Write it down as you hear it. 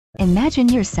Imagine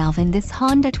yourself in this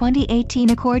Honda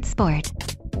 2018 Accord Sport.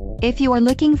 If you are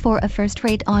looking for a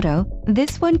first-rate auto,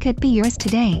 this one could be yours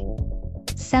today.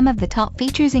 Some of the top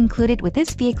features included with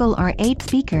this vehicle are 8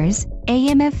 speakers,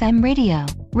 AM/FM radio,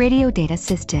 radio data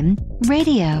system,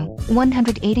 radio,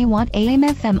 180-watt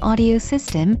AM/FM audio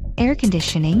system, air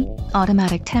conditioning,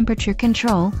 automatic temperature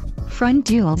control, front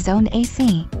dual-zone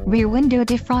AC, rear window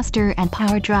defroster and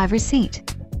power driver's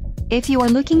seat. If you are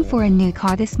looking for a new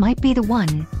car, this might be the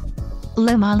one.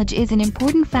 Low mileage is an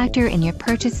important factor in your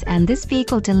purchase, and this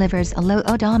vehicle delivers a low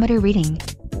odometer reading.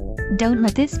 Don't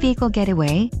let this vehicle get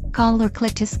away. Call or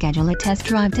click to schedule a test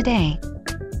drive today.